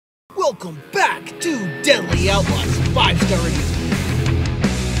Welcome back to Deadly Outlaws 5-star reviews.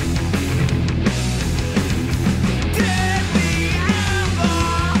 Deadly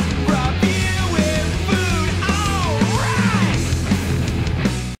Outlaw, reviewing food, alright!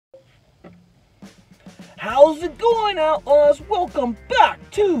 How's it going, Outlaws? Welcome back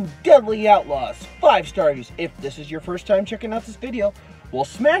to Deadly Outlaws 5-star reviews. If this is your first time checking out this video, well,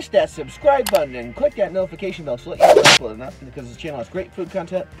 smash that subscribe button and click that notification bell to let you know when I upload enough, because this channel has great food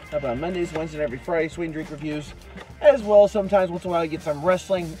content up on Mondays, Wednesdays, and every Friday, sweet and drink reviews, as well as sometimes once in a while you get some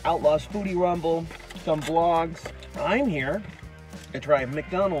wrestling, Outlaws Foodie Rumble, some vlogs. I'm here to try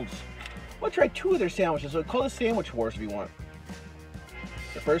McDonald's. I'll try two of their sandwiches, so call this Sandwich Wars if you want.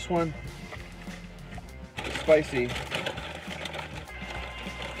 The first one, spicy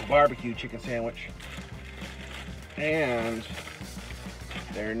barbecue chicken sandwich, and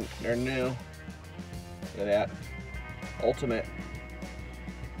they're new. Look at that. Ultimate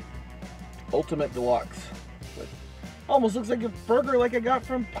Deluxe. But almost looks like a burger like I got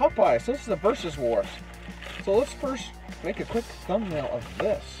from Popeyes. So this is the Versus Wars. So let's first make a quick thumbnail of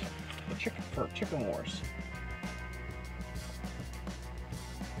this. The Chicken Wars.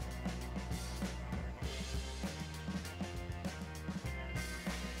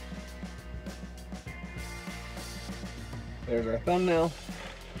 There's our thumbnail.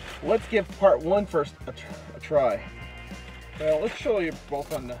 Let's give part one first a try. Well, let's show you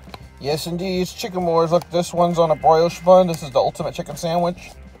both on the... Yes, indeed, it's Chicken Wars. Look, this one's on a brioche bun. This is the Ultimate Chicken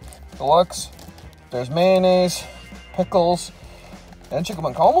Sandwich Deluxe. There's mayonnaise, pickles, and chicken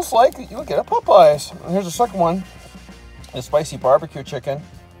bun. Almost like you would get at Popeyes. And here's the second one. The spicy barbecue chicken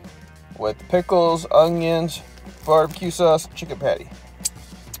with pickles, onions, barbecue sauce, chicken patty.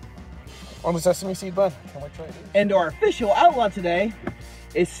 On the sesame seed bun. Can we try it? And our official outlaw today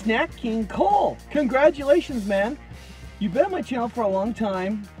is Snack King Cole. Congratulations, man. You've been on my channel for a long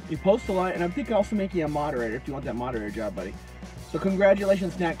time. You post a lot, and I think I'll also make you a moderator if you want that moderator job, buddy. So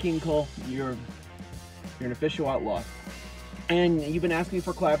congratulations, Snack King Cole. You're an official outlaw. And you've been asking me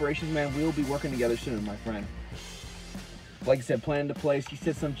for collaborations, man. We'll be working together soon, my friend. Like I said, plan to place. You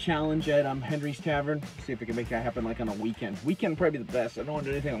said some challenge at Henry's Tavern. See if we can make that happen like on a weekend. Weekend would probably be the best. I don't want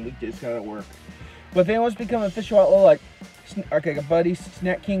to do anything on weekdays, gotta work. But if anyone wants to become an official outlaw, like, okay, buddy,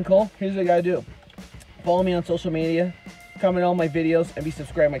 Snack King Cole, here's what you gotta do. Follow me on social media, comment on all my videos, and be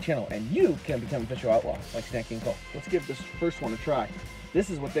subscribed to my channel. And you can become an official outlaw, like Snack King Cole. Let's give this first one a try. This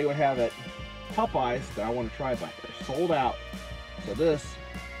is what they would have at Popeyes that I want to try, but they're sold out. So this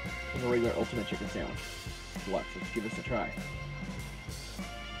is a regular Ultimate Chicken Sandwich. Let's give this a try.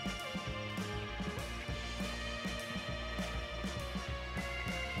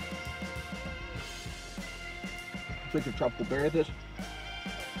 Take a tropical berry with this.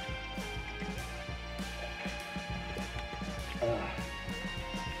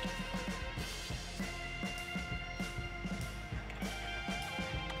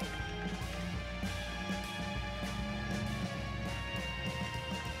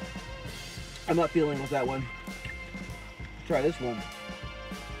 I'm not feeling with that one. Try this one.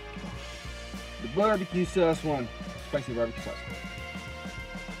 The barbecue sauce one. Spicy barbecue sauce.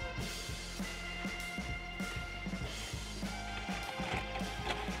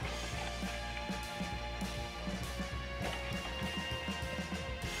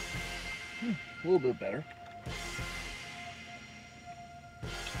 A little bit better.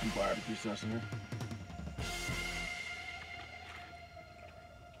 Some barbecue sauce in here.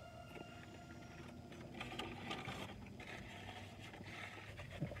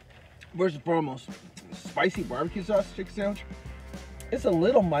 First and foremost, spicy barbecue sauce chicken sandwich. It's a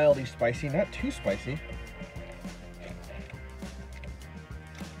little mildly spicy, not too spicy.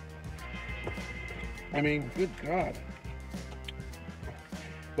 I mean, good God.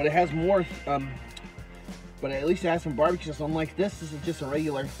 But it has more, but at least it has some barbecue sauce. Unlike this is just a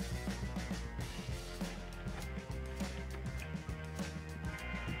regular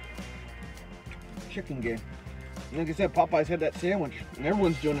chicken game. Like I said, Popeyes had that sandwich, and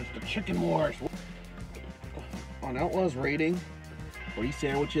everyone's doing it. The Chicken Wars. On Outlaws rating for these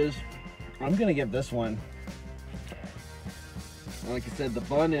sandwiches, I'm gonna give this one. Like I said, the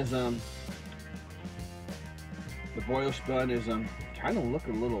bun is the brioche bun is kind of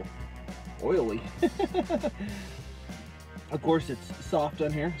looking a little oily. Of course, it's soft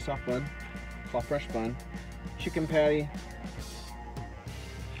on here, soft bun, soft fresh bun, chicken patty.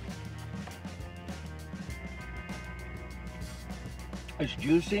 It's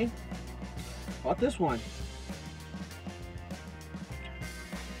juicy. How about this one?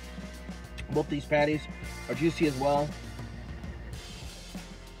 Both these patties are juicy as well.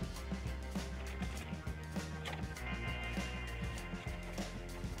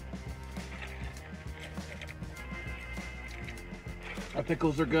 Our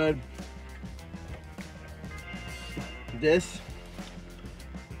pickles are good. This,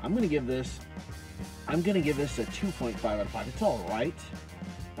 I'm gonna give this a 2.5 out of 5. It's all right.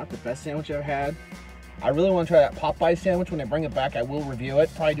 Not the best sandwich I've had. I really want to try that Popeyes sandwich. When I bring it back, I will review it.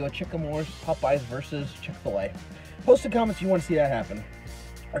 Probably do a Chicken Wars Popeyes versus Chick-fil-A. Post in comments if you want to see that happen,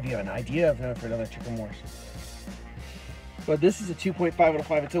 or if you have an idea for another Chicken Wars. But this is a 2.5 out of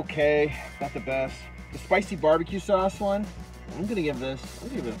 5. It's okay. Not the best. The spicy barbecue sauce one, I'm gonna give it a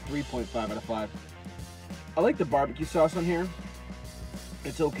 3.5 out of 5. I like the barbecue sauce on here.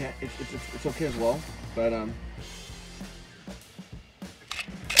 It's okay. It's okay as well. But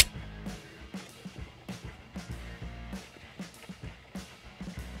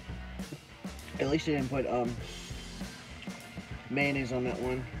at least they didn't put mayonnaise on that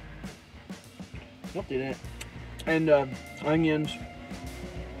one. Nope, they didn't. And onions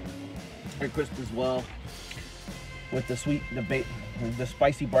are crisp as well. With the the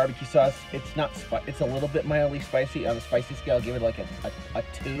spicy barbecue sauce, it's a little bit mildly spicy. On the spicy scale, I'll give it like a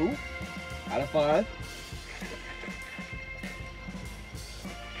 2 out of 5.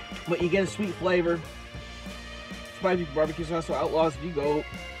 But you get a sweet flavor. Spicy barbecue sauce. So Outlaws, if you go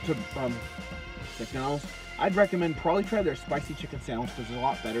to McDonald's, I'd recommend probably try their spicy chicken sandwich because it's a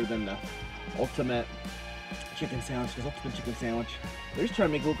lot better than the ultimate chicken sandwich. Because ultimate chicken sandwich, they're just trying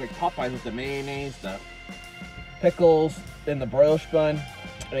to make it look like Popeyes with the mayonnaise, the pickles, and the broiled bun.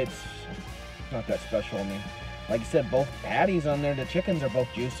 It's not that special to me. Like I said, both patties on there, the chickens are both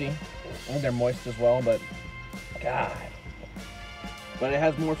juicy and they're moist as well, but God. But it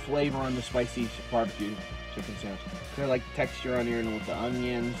has more flavor on the spicy barbecue chicken sandwich. I like the texture on here and with the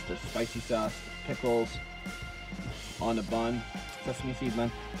onions, the spicy sauce, the pickles on the bun, sesame seed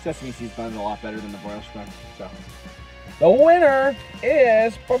bun. Sesame seed bun is a lot better than the broiled bun. So the winner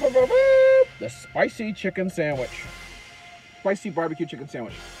is the spicy chicken sandwich. Spicy barbecue chicken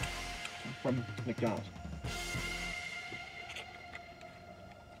sandwich from McDonald's.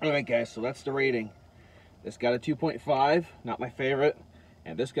 Alright guys, so that's the rating. This got a 2.5, not my favorite,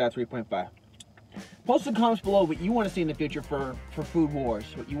 and this got a 3.5. Post in the comments below what you want to see in the future for Food Wars,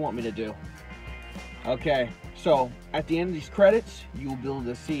 what you want me to do. Okay, so at the end of these credits, you will be able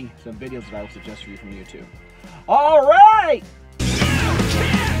to see some videos that I will suggest for you from YouTube. Alright!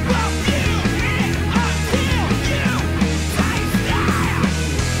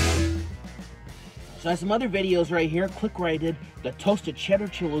 So I have some other videos right here. Click where I did the Toasted Cheddar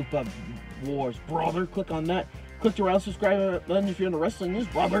Chalupa Wars, brother. Click on that. Click the round subscribe button if you're in the wrestling news,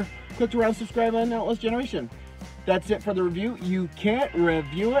 brother. Click the round subscribe button, Outlaws Generation. That's it for the review. You can't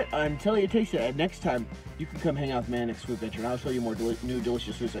review it until you taste it. And next time, you can come hang out with Manix Food Venture, and I'll show you more new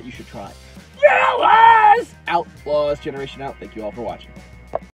delicious foods that you should try. Outlaws! Outlaws Generation out. Thank you all for watching.